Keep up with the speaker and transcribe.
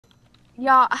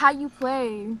Yeah, how you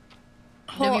play?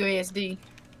 WASD.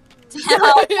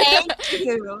 Oh, thank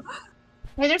you.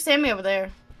 Hey, there's Sammy over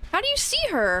there. How do you see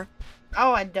her?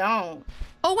 Oh, I don't.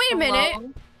 Oh, wait a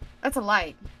minute. That's a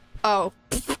light. Oh.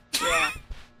 Yeah.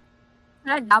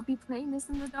 Should I not be playing this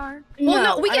in the dark? Well,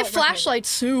 no, we I get don't recommend flashlights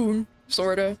soon.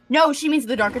 Sorta. it. No, she means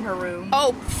the dark in her room.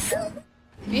 Oh.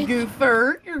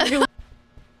 Goofer. You're really...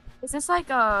 Is this like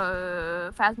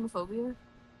a phasmophobia?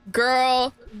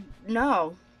 Girl.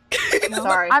 No.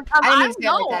 Sorry. I I didn't mean to say it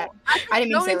know. like that. I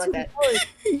didn't mean to say it like that.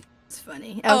 It's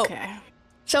funny. Oh. Okay.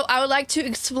 So I would like to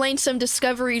explain some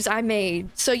discoveries I made.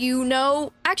 So you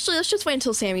know... Actually, let's just wait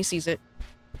until Sammy sees it.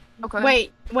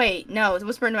 Okay. Wait. No, it's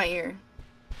whispering in my ear.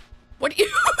 What do you...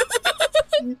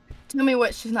 Tell me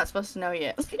what she's not supposed to know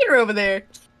yet. Let's get her over there.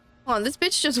 Hold on, this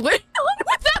bitch just went on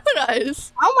without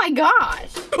us. Oh my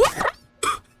gosh.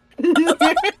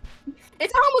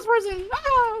 It's a homeless person.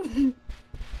 Ah.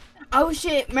 Oh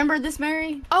shit. Remember this,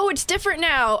 Mary? Oh, it's different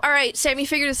now. All right, Sammy,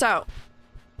 figure this out.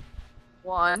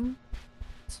 1,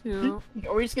 2.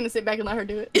 Or we're just gonna sit back and let her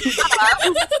do it.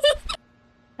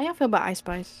 How y'all feel about Ice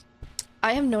Spice?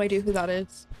 I have no idea who that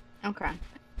is. Okay.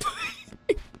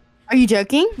 Are you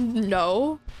joking?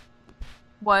 No.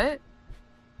 What?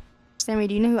 Sammy,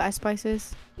 do you know who Ice Spice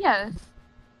is? Yes.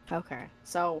 Okay.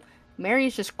 So, Mary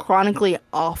is just chronically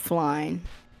offline.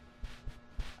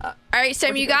 All right,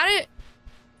 Sammy, you got it?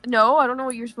 No, I don't know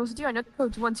what you're supposed to do. I know the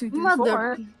code's 1, 2, 3,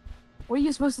 4. What are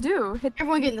you supposed to do? Hit.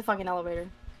 Everyone get in the fucking elevator.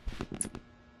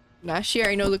 Nah, she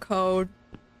already know the code.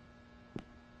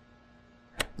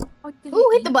 Ooh,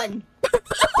 hit the button.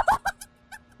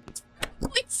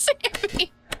 Please,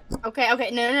 Sammy.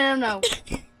 Okay. No.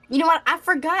 You know what? I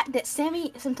forgot that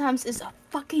Sammy sometimes is a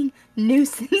fucking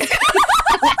nuisance.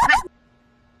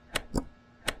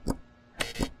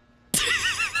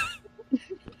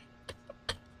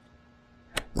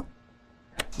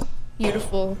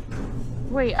 Beautiful.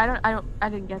 Wait, I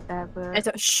didn't get that, but. It's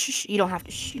a shh. You don't have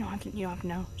to. Shh. You don't have to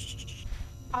know. Shh.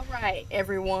 All right,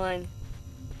 everyone.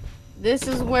 This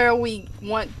is where we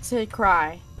want to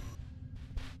cry.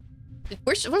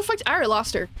 Where the fuck? I already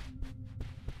lost her.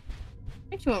 I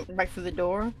think she went back through the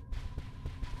door.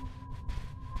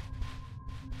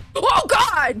 Oh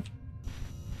God!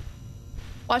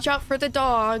 Watch out for the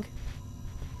dog.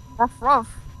 Rough,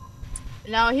 rough.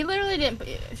 No, he literally didn't.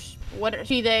 What are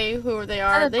she? They? Who are they?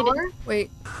 Are they?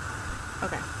 Wait.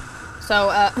 Okay. So,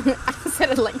 I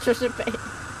said electrician pay.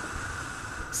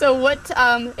 So what?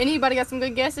 Anybody got some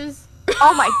good guesses?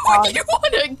 Oh my God. You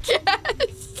wanna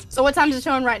guess? So what time is it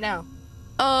showing right now?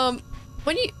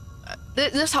 When you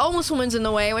this homeless woman's in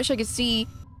the way. I wish I could see.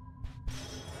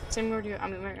 Sammy, where do you?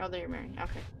 I'm Mary. Oh, there you're Mary.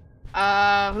 Okay.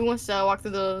 Who wants to walk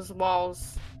through those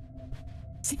walls?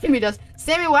 Sammy does.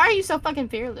 Sammy, why are you so fucking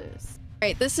fearless?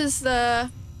 Right, this is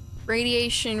the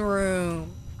radiation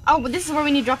room. Oh, but this is where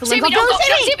we need to drop the Sammy, link. don't go!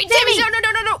 Sammy! Sammy,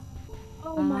 no!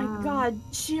 Oh my God,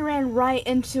 she ran right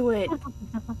into it.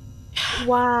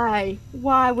 Why?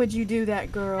 Why would you do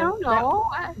that, girl? I don't know.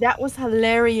 That was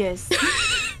hilarious.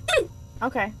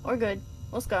 Okay, we're good.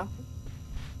 Let's go.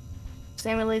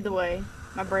 Sammy, lead the way.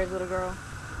 My brave little girl.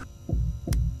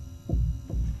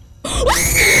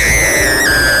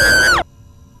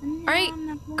 Alright,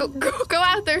 go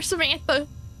out there, Samantha.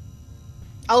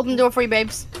 I'll open the door for you,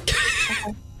 babes.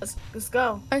 Okay, let's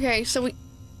go. Okay, so we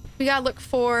gotta look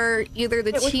for either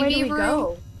the Wait, which TV way do we room.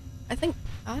 go? I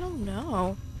don't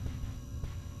know.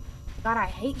 God, I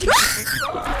hate you.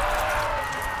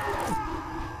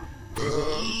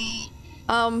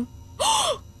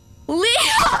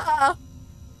 Leah!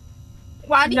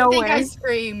 Why do you No think way. I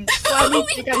screamed? Why do you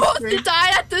We think I both screamed?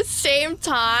 died at the same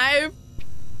time.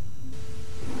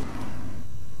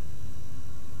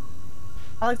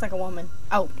 I look like a woman.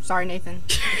 Oh, sorry, Nathan.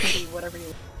 You can be whatever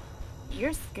you.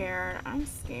 You're scared. I'm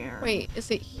scared. Wait,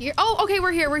 is it here? Oh, okay,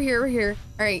 we're here.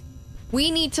 All right,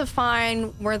 we need to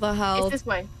find where the hell It's this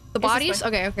way. the It's this bodies.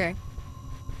 way. Okay.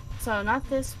 So not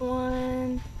this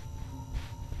one.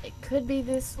 It could be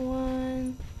this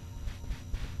one.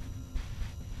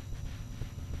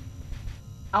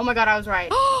 Oh my God, I was right.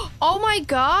 Oh my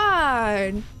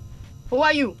God. Who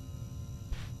are you?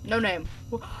 No name.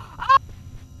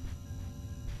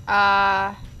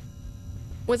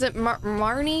 Was it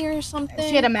Marnie or something?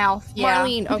 She had a mouth. Yeah.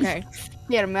 Marlene. Okay.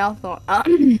 She had a mouth on.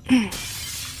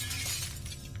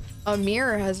 A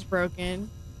mirror has broken.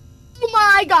 Oh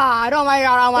my God! Oh my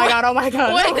God! Oh my God! Oh my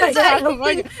God! What Oh my does that God! Oh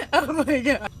my God! Oh my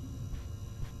God!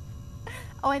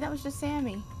 Oh wait, that was just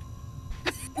Sammy.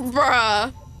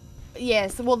 Bruh.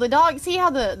 Yes. Well, the dog. See how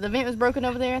the vent was broken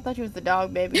over there? I thought she was the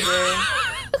dog baby girl.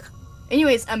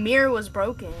 Anyways, a mirror was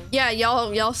broken. Yeah, y'all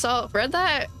read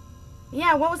that?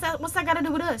 Yeah. What was that? What's that got to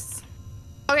do with us?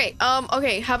 Okay,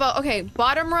 okay, how about, okay,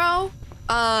 bottom row,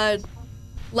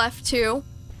 left 2.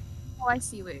 Oh, I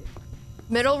see. Wait.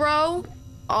 Middle row,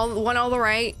 one all the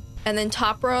right, and then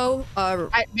top row, Babe,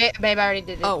 I already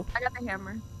did it. oh. I got the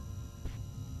hammer.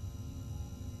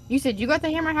 You said you got the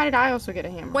hammer? How did I also get a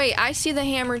hammer? Wait, I see the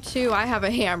hammer too. I have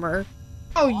a hammer.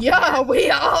 Oh, yeah, we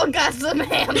all got some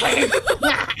hammers.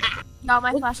 No,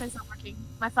 my flashlight's not working.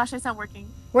 My flashlight's not working.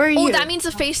 Where are you? Oh, that means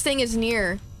the face thing is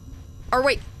near. Or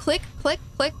wait, click, click,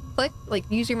 click, click. Like,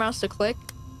 use your mouse to click.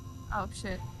 Oh,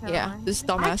 shit. Never Yeah, mind. this I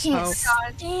dumbass can't hoe.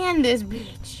 stand this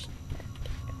bitch.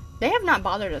 They have not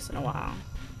bothered us in a while.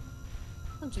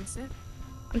 Don't jinx it.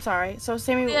 I'm sorry. So,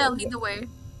 Sammy. Yeah, lead the way.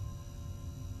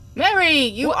 Mary,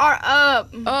 you are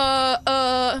up.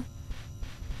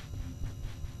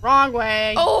 Wrong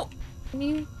way. Oh!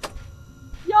 Y'all,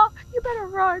 you better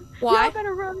run. Why? Y'all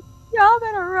better run. Y'all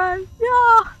better run.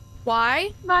 Yeah.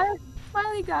 Why? My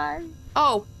smiley guy.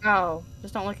 Oh. Oh,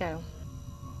 just don't look at him.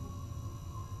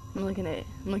 I'm looking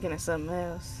at something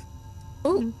else.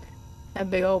 Ooh. That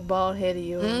big old bald head of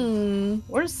yours. Mm.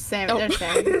 Where's Sammy? Oh. There's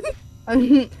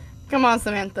Sammy. Come on,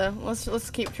 Samantha. Let's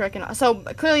keep trekking. So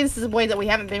clearly this is a way that we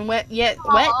haven't been wet yet.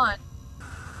 Come Wet? on.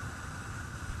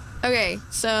 Okay,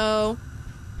 so...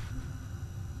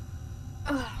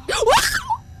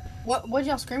 What'd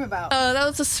y'all scream about? that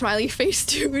was a smiley face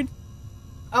dude.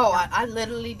 Oh, I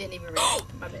literally didn't even realize.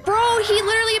 My bad. Bro, he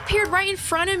literally appeared right in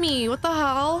front of me. What the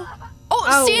hell?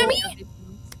 Oh, Sammy?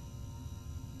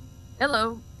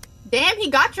 Hello. Damn, he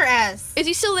got your ass. Is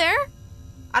he still there?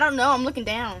 I don't know. I'm looking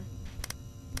down.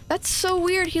 That's so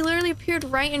weird. He literally appeared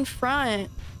right in front.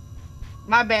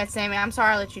 My bad, Sammy. I'm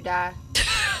sorry I let you die.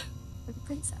 Like a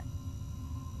princess.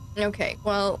 Okay,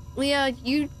 well, Leah,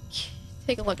 you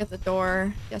take a look at the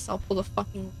door. Guess I'll pull the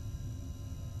fucking...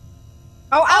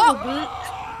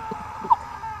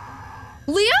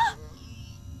 Leah?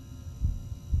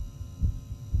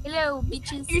 Hello,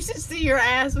 bitches. You should see your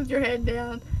ass with your head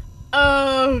down.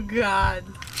 Oh, God.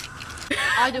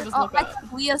 I just Oh, look I up.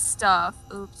 took Leah's stuff.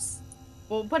 Oops.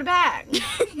 Well, put it back.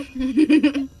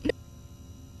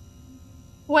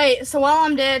 Wait, so while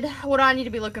I'm dead, what do I need to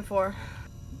be looking for?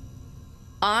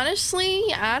 Honestly,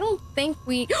 I don't think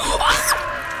we...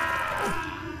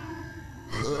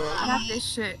 I got this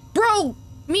shit. Bro!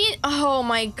 Oh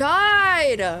my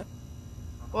god!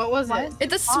 What was What? it?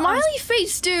 It's a smiley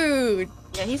face dude!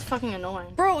 Yeah, he's fucking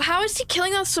annoying. Bro, how is he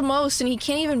killing us the most and he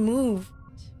can't even move?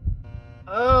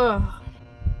 Ugh.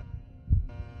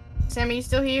 Sammy, you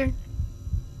still here?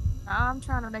 I'm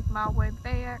trying to make my way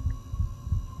back.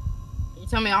 You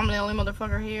tell me I'm the only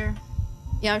motherfucker here?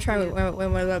 Yeah, I'm trying. Wait.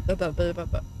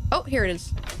 Oh, here it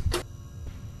is.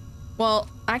 Well,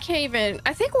 I can't even.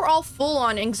 I think we're all full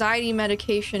on anxiety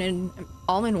medication and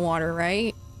almond water,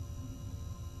 right?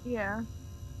 Yeah.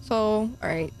 So,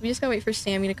 alright. We just gotta wait for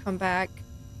Sammy to come back.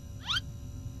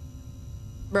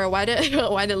 Bro, why did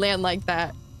it land like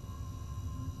that?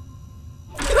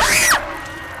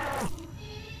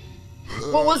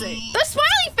 What was it? The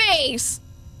smiley face!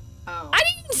 Oh. I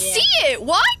didn't even see it!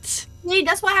 What? See,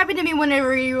 that's what happened to me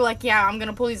whenever you were like, yeah, I'm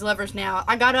gonna pull these levers now.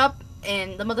 I got up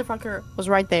and the motherfucker was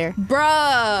right there.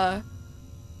 Bruh.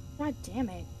 God damn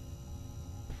it.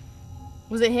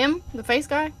 Was it him? The face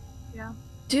guy? Yeah.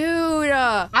 Dude.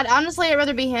 I'd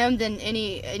rather be him than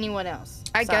anyone else.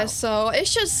 I guess so.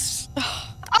 It's just...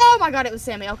 Oh my god, it was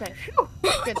Sammy. Okay. Whew.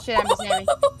 Good shit out of me, Sammy.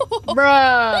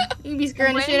 Bruh. You be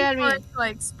scaring the shit out of me. For it to,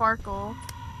 like, sparkle.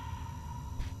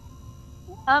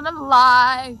 I'm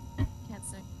alive. Can't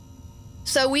sing.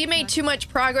 So we made too much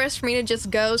progress for me to just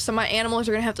go, so my animals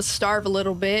are gonna have to starve a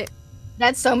little bit.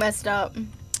 That's so messed up.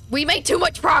 We made too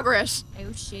much progress!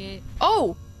 Oh shit.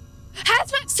 Oh!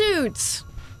 Hazmat suits!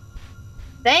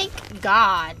 Thank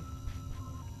God.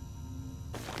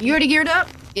 You already geared up?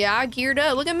 Yeah, I geared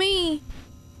up. Look at me!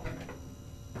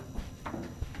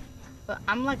 But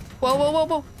I'm like...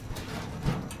 Whoa.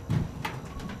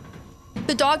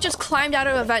 The dog just climbed out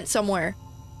of a vent somewhere.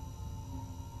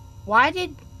 Why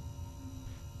did...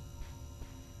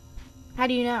 How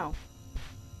do you know?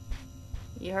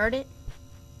 You heard it?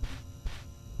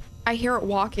 I hear it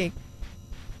walking.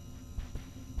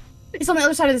 It's on the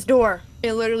other side of this door.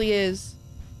 It literally is.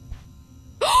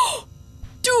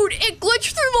 Dude, it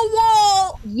glitched through the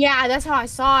wall! Yeah, that's how I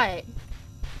saw it.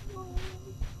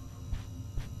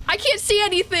 I can't see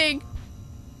anything!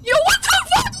 Yo, what the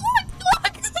fuck?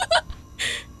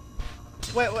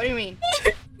 Look! Wait, what do you mean?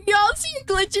 Y'all see it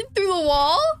glitching through the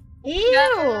wall? Ew.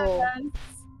 Yes.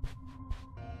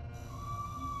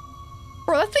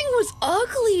 Bro, that thing was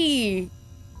ugly.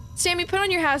 Sammy, put on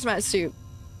your hazmat suit.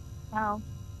 Wow.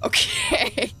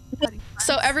 Okay.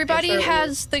 So everybody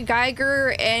has the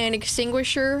Geiger and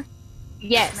extinguisher.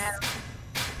 Yes.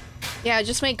 Yeah,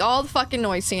 just make all the fucking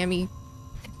noise, Sammy.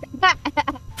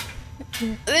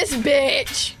 This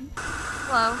bitch.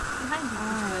 Hello. Behind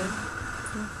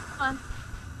you. Come on.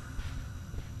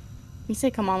 You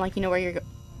say come on like you know where you're going.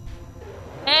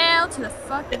 Hell to the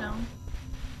fuck no.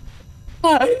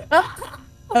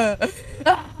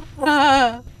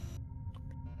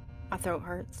 My throat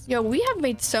hurts. Yo, we have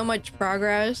made so much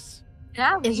progress.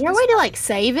 Yeah. Is there a way to like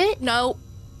save it? No.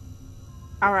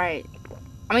 Alright.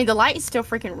 I mean the light is still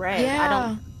freaking red. Yeah. I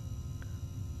don't.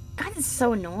 God, this is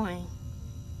so annoying.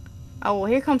 Oh well,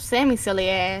 here comes Sammy, silly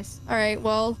ass. Alright,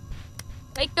 well.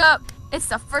 Wake up. It's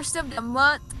the first of the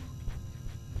month.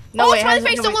 No, oh, wait, smiley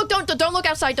face! no, Don't wait. look! Don't look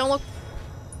outside! Don't look!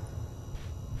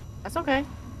 That's okay.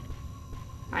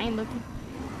 I ain't looking.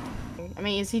 I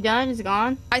mean, is he done? Is he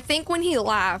gone? I think when he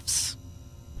laughs.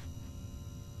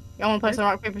 Y'all wanna play some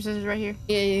rock, paper, scissors right here?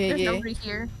 Yeah. There's nobody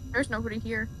here. There's nobody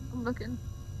here. I'm looking.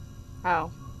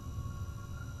 Oh.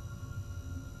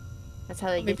 That's how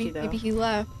they get you, though. Maybe he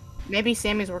left. Maybe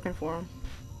Sammy's working for him.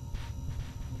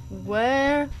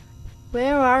 Where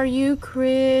are you,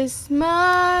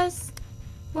 Christmas?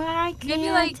 Why can't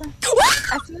Maybe like.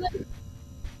 I feel like.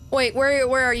 Wait,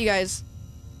 where are you guys?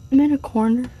 I'm in a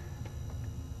corner.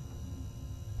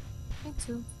 Me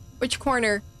too. Which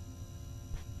corner?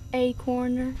 A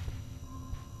corner.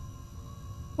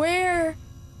 Where?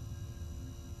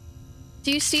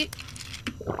 Do you see?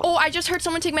 Oh, I just heard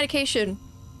someone take medication.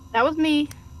 That was me.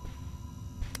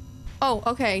 Oh,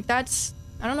 okay. That's...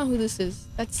 I don't know who this is.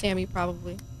 That's Sammy,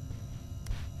 probably.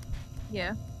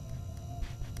 Yeah.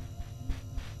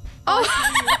 Oh!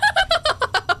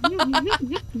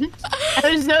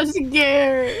 I'm so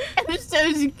scared. I'm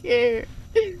so scared.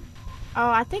 Oh,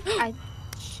 I think I...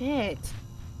 Shit.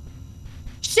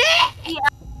 Shit!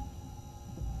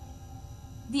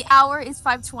 The hour is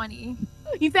 5:20.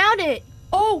 You found it!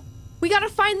 Oh! We gotta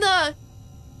find the...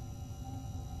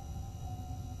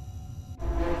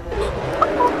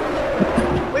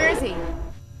 Where is he?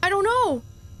 I don't know!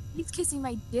 He's kissing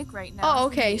my dick right now. Oh,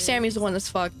 okay. Sammy's the one that's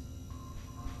fucked.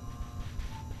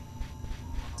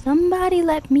 Somebody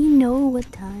let me know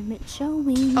what time it's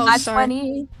showing. Oh, sorry.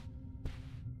 5:20.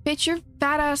 Bitch, your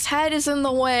badass head is in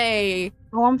the way.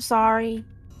 Oh, I'm sorry.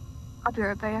 I'll be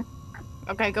right back.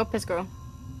 Okay, go piss, girl.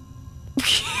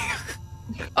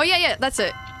 Oh, yeah, that's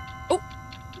it. Oh.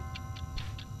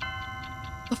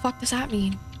 The fuck does that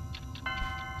mean?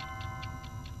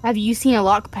 Have you seen a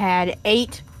lock pad?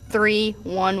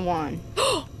 8311.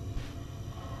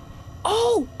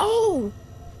 Oh!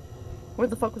 Where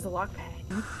the fuck was the lock pad?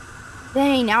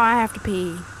 Dang, now I have to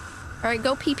pee. Alright,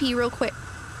 go pee real quick.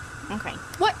 Okay.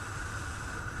 What?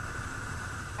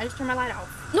 I just turned my light off.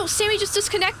 No, Sammy just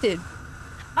disconnected.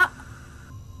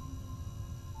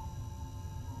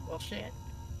 Well, shit.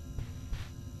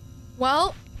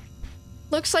 Well,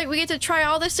 looks like we get to try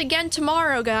all this again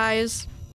tomorrow, guys.